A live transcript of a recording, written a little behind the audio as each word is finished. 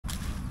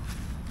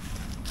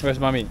Where's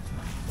mommy?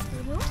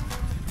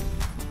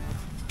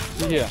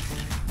 See here.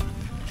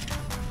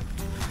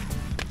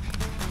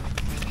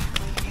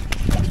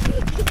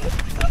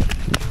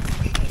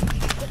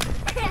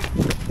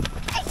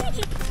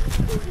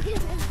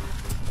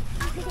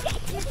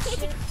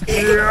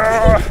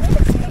 Yeah.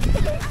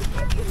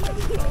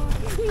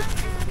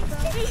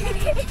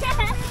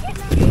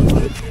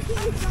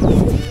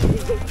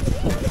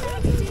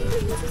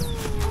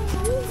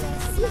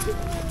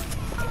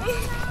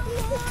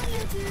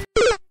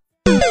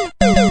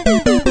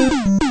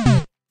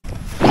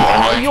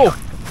 Ayo.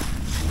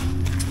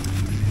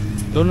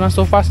 Don't run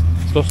so fast.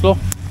 Slow.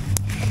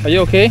 Are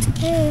you okay?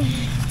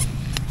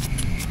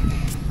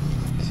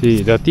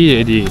 See, dirty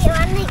already. You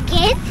want to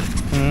get?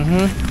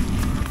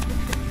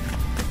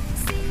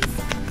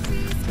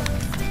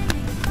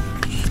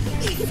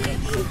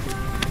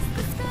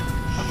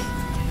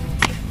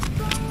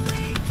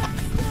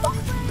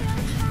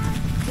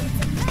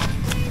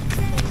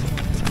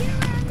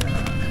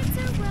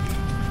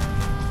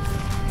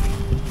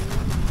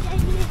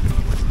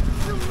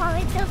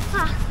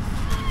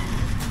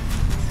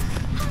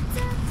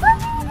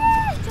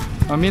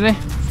 Mami đây.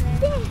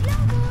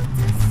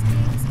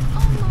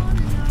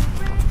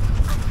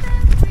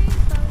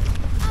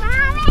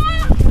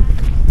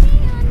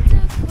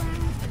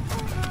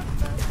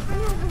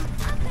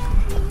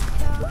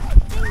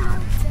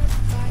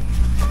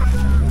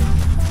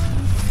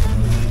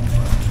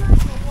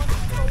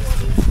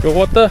 Go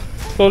water,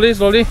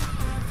 slowly.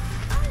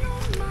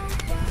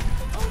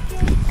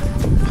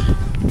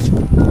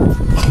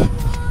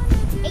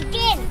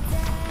 Again.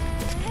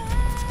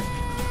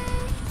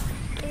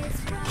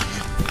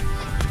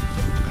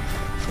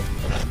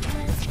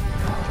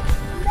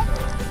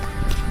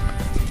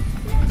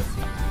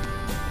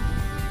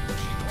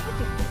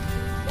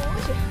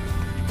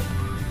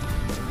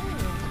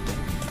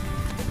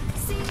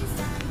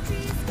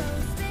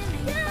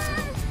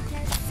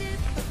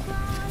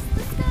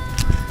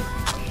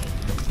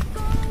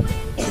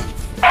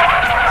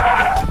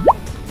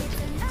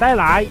 Trái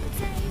lại.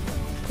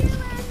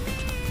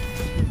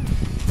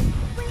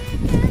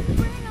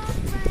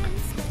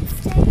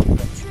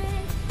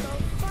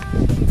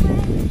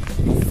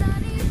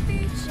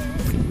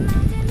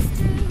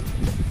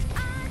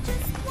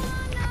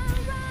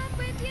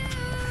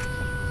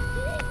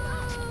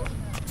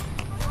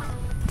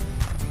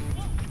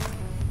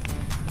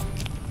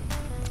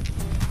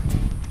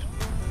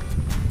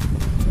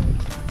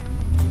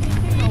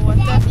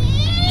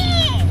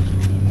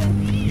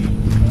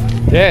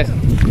 Yes.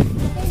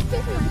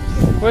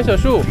 Where's your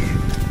shoe?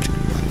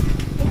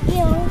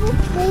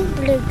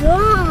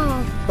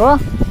 Playground. Có.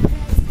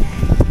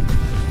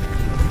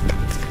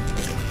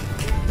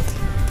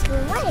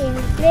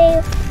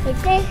 They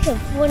play the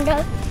phone.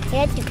 They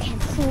have to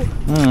careful.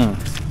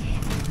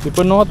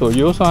 People know how to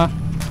use, huh?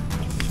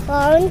 I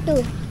want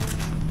to,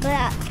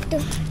 but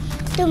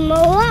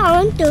tomorrow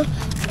I want to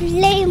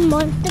play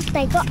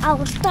motorcycle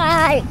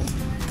outside.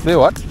 Play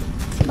what?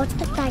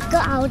 Motorcycle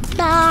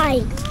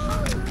outside.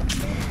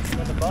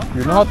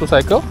 You know how to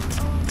cycle?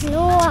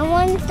 No, I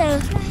want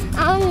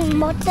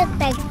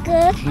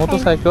motorcycle.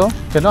 Motorcycle?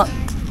 Cannot.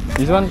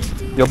 This one,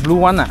 your blue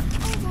one, ah?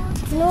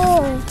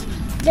 No,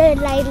 the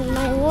like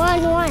my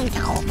one.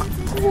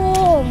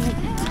 Home.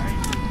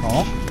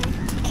 Oh.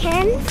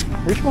 Can?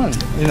 Which one?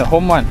 In the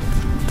home one.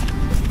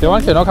 The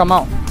one cannot come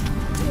out.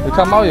 You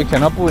come out, you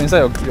cannot put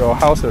inside your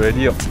house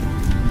already. Oh.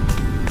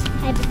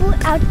 I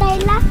put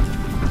outside lah.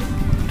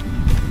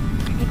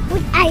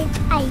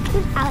 I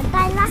put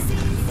outside lah.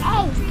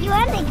 Hey, you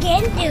want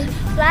again to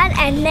run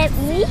and let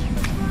me?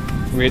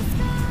 Wait.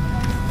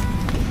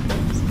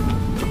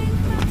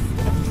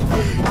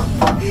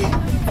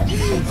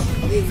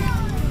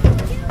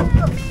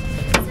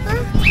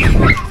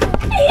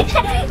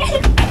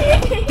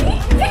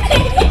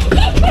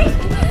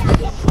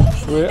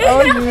 Where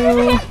are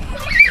you?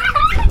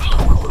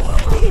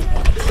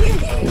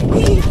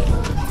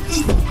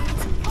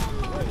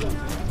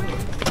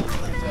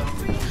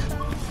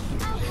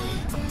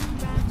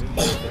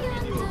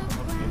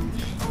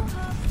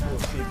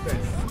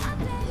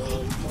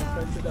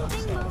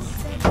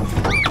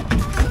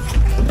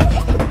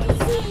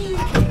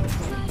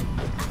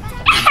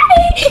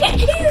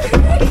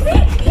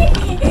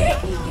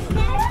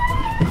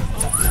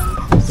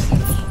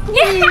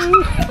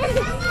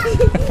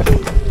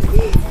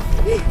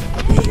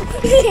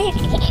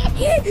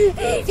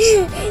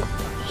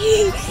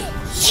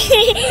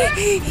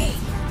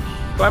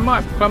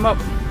 Climb up.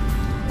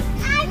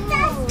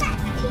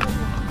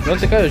 Don't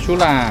take out your shoe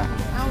lah.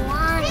 I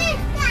want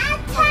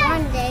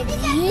daddy.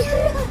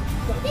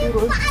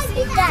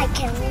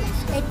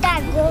 Later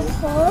I go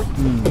home.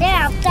 Then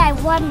after I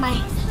want my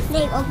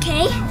leg,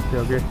 okay?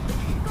 Okay.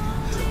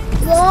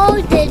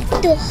 Go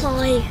to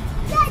high.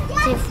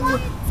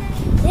 Careful.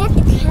 You have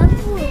to be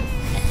careful.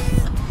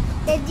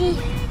 Daddy,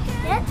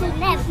 you have to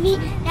let me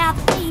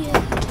after you.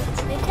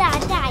 Later I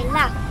die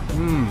lah.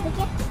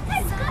 Okay?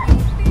 Let's go.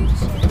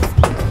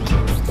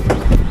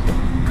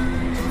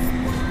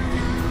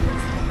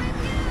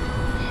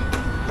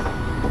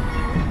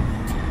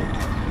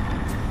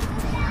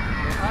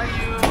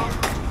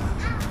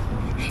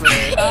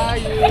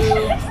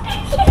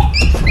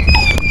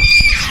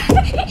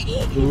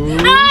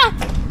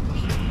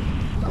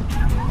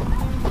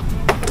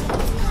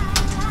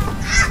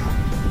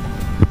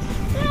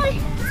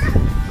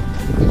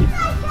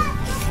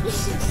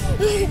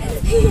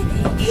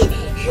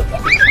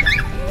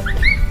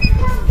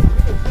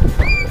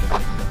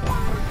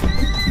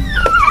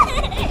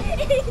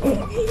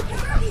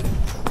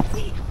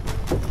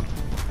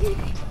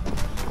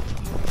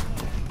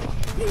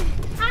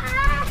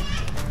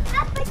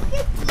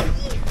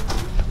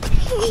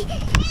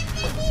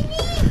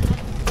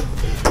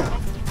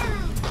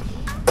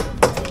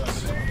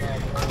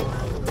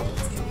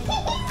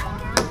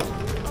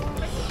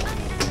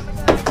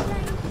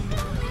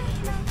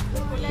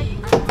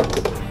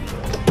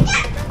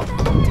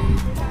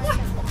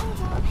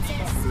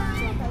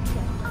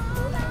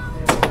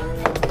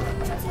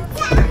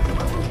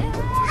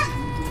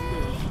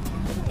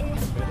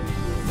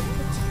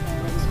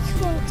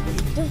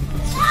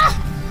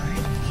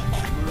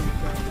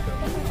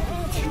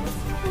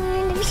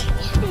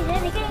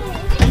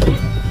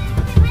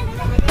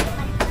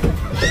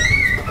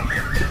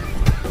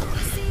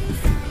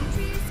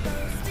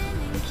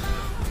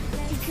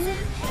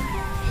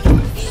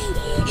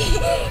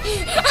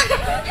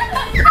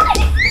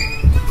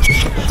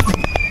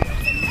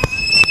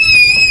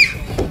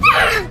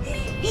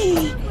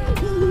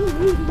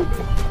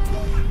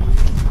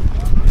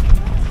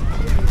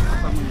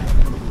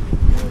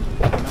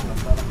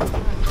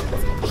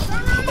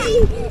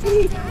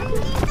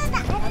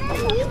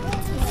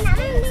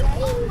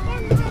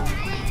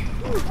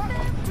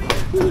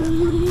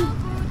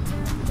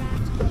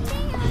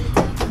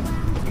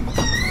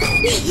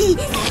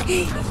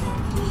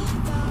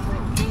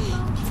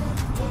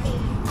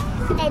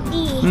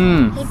 Eddie,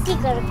 he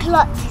got a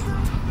clock.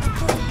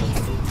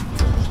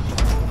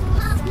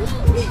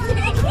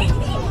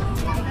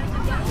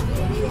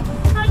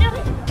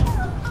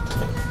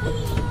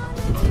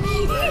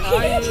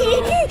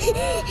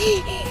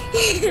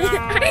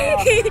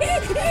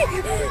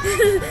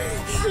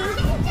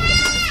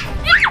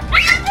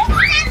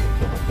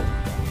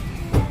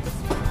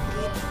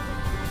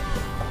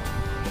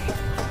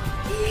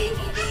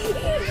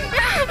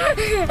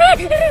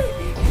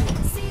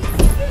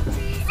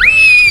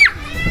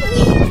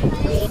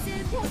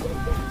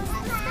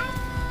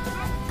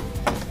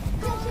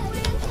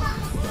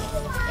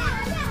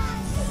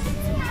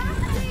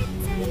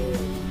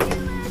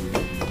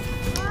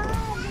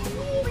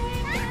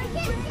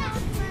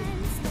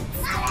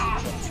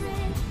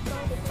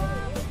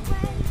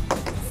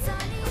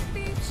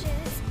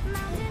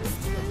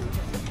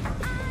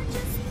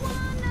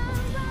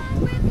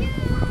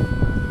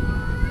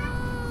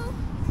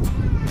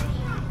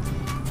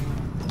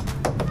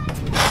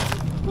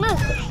 Look,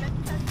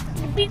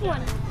 the big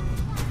one.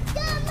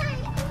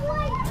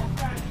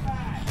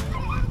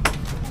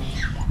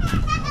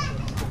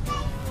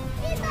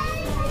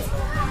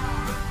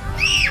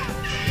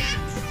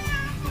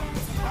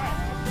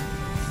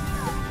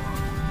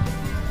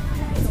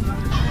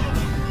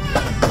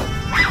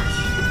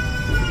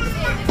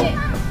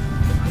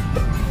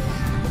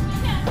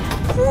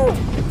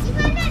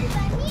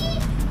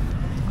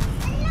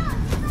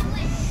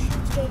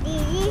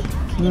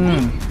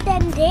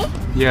 Stand there?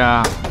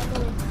 Yeah.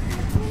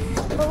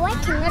 But why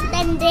cannot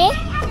stand there?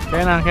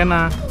 Can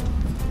I?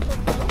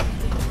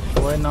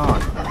 Why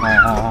not?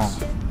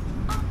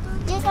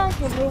 Just go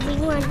to the big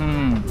one.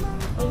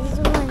 This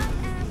one.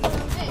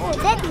 Oh,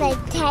 that's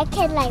like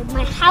taken like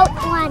my house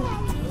one.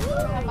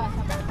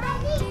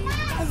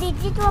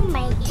 This one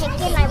my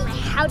taken like my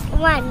house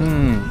one.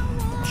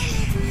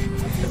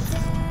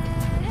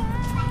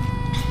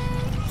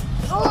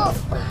 Oh.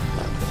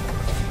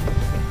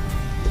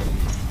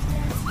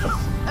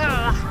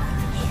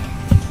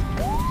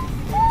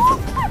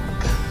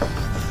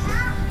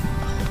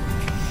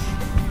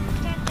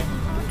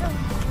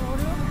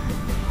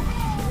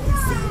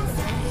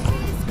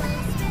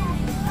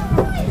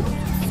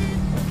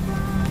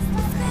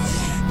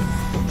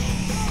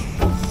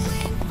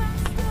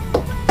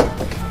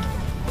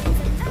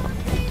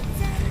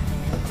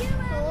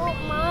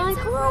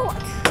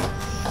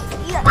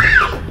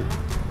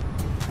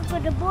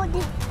 The body.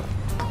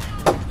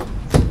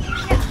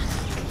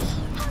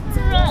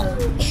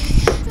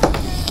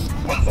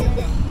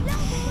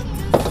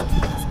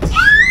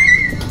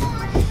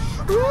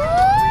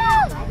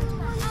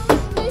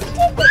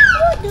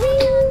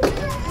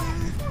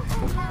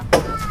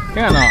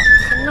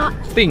 Cannot.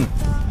 Think.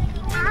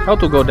 How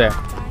to go there? I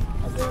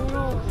don't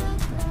know.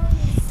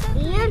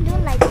 You do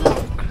like this.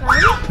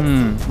 Right?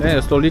 Then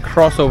you slowly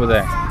cross over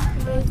there.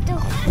 It's too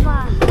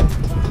far.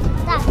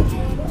 That's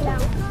down.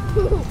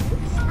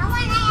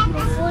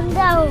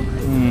 Down.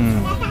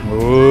 Oh.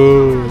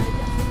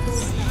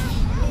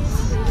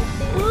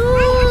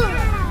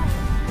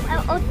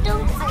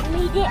 I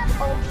made it.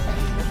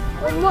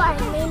 I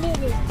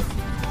made it.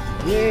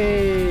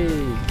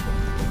 Yay!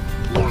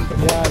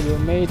 Yeah, you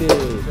made it.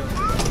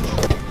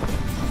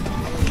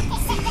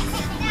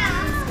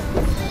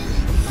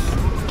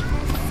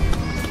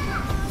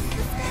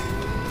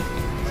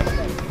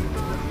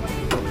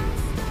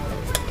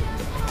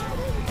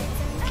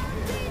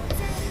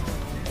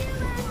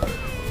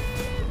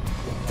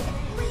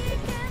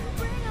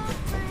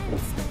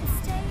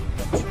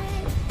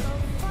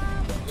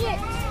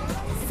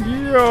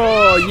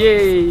 Yeah,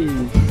 yay!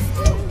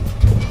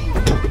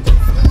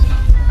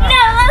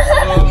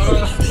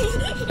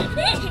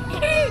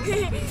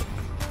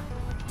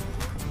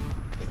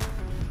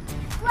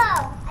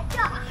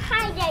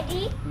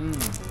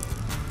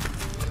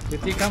 The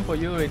tea come for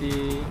you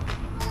already.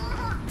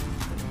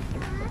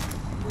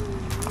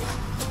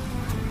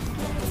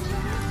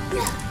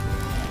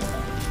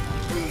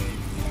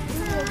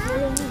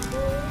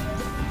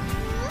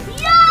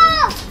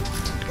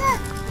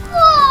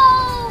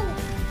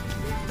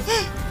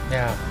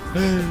 Yeah.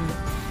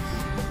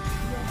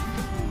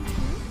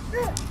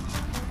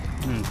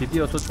 Titi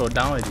also throw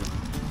down already.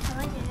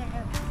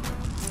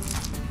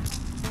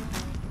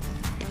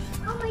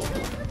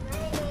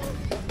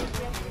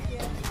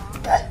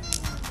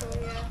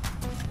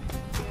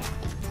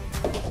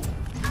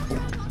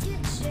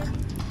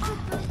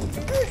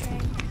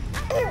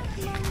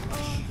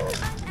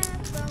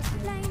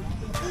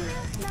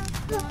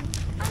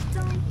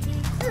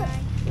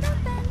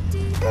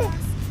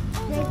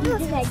 Oh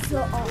my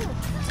God,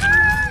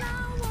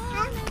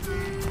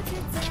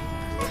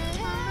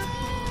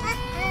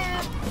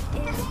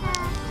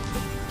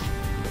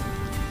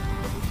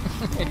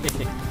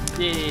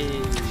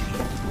 Yay!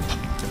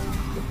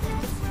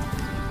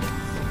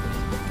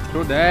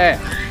 Through there.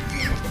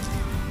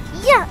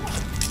 Yeah.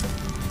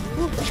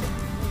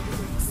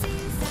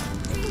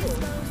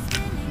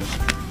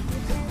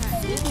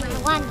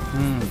 One.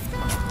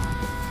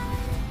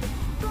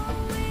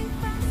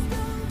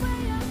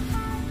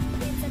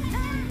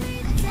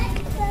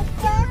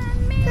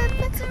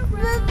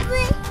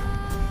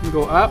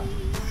 Go up.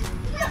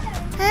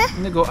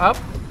 Huh? Go up.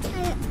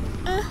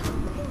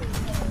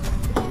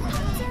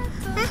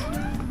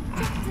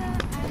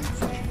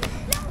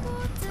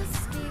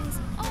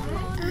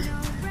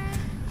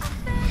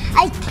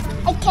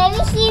 I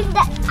can't see the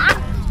up.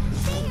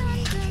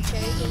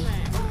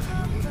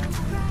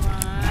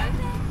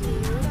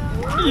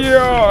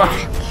 Yeah!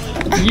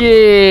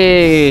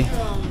 Yay!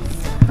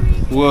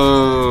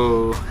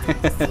 Whoa!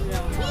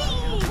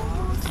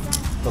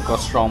 Look how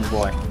strong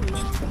boy.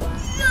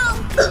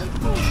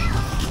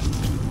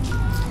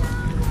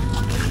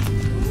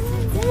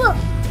 Look.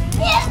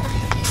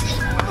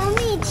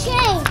 Mommy,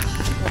 change.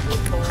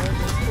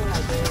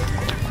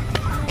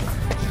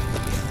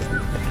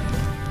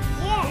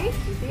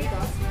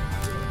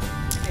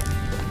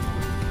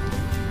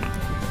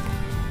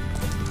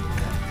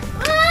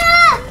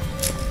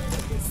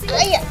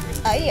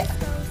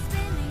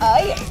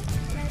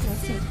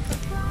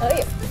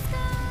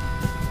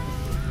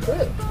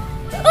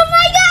 Oh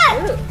my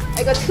God! I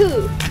got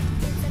 2.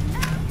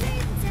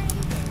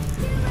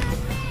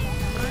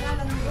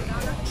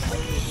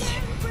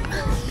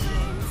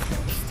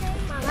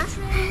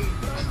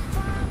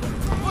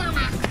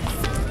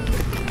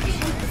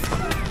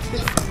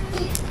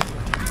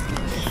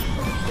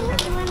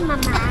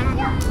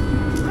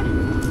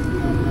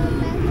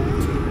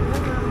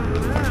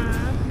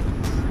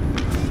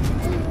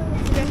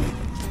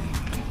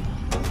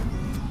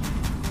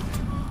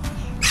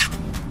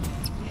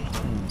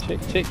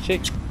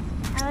 Shake.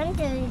 I want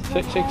to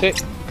Shake. Shake. Okay.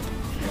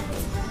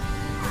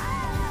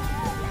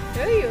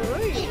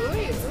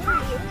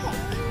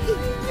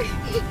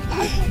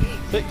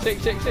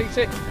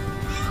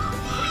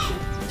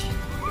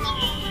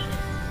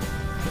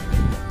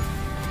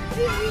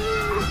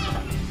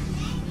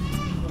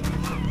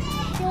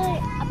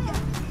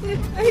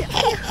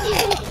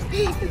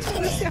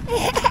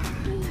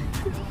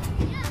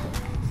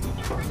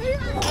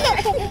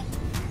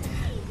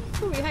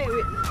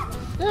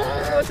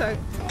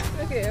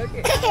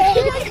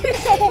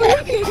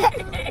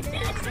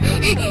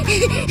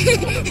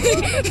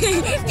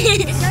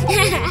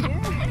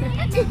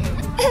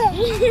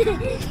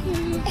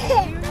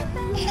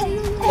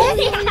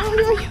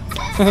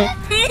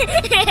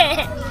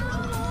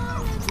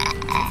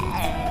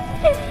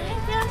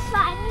 You're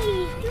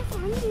funny.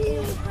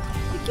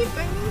 You keep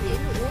banging it.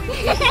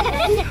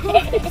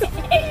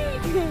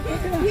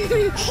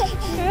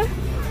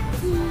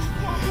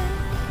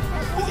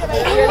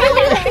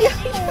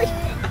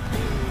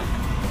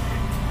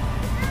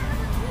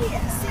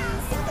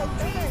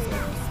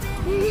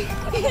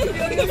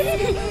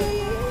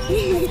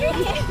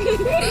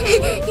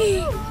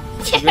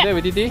 You go there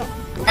with Titi? Go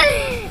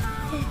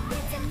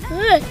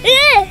up.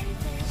 Yeah.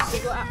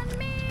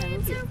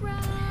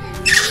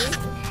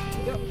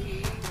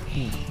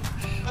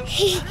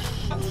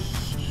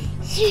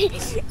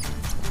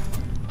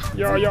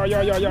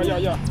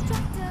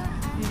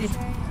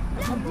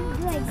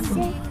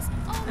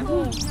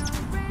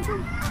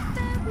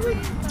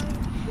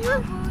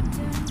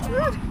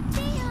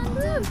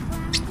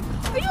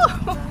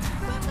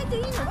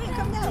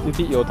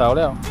 Titi 搖頭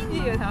了。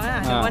搖頭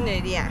啦，就揾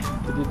你啲啊。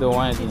Titi don't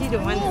want it. Titi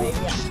don't want你啲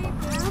啊。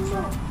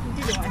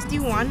Titi don't want,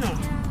 still want 哦。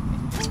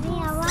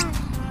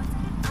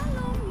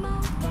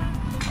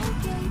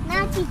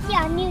Now Titi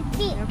on new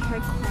teeth. 要開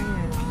開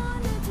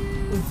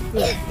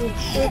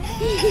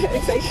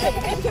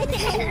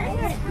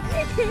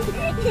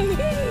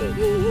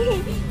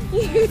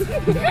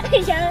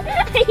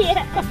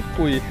啊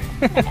！Ui.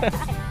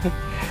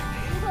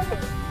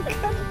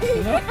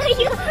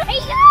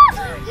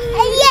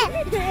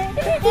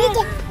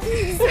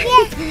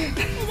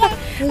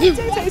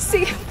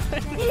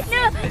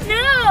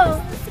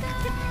 No.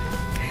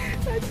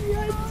 我只要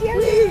家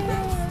里。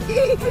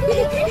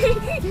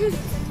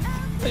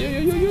Ayo,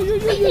 ayo, ayo, ayo,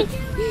 ayo.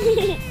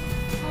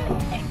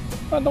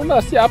 Andong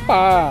dah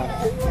siapa?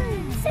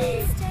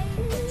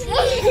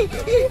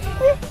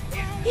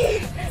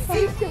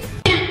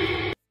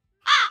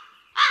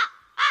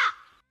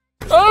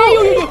 Oh, ayo,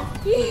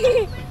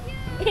 ayo.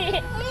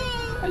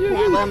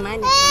 Never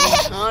mind.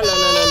 Oh, no.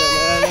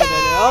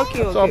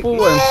 Okay. So apa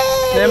pun?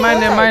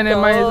 Never mind.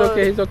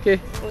 It's okay.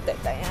 Oh, tak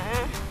ya.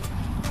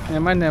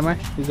 Never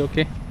mind. It's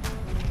okay.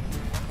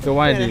 Don't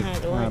want it.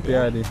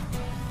 Biar dia.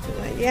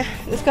 Yeah,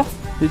 let's go.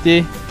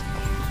 Titi.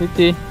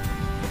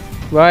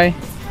 Bye.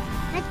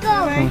 Let's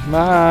go.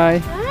 Bye.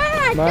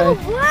 Bye.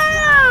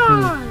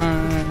 Wow.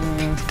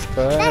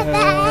 Bye.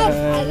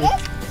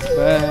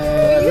 Bye.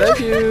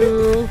 Love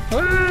you.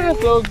 Ah,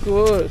 so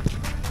good.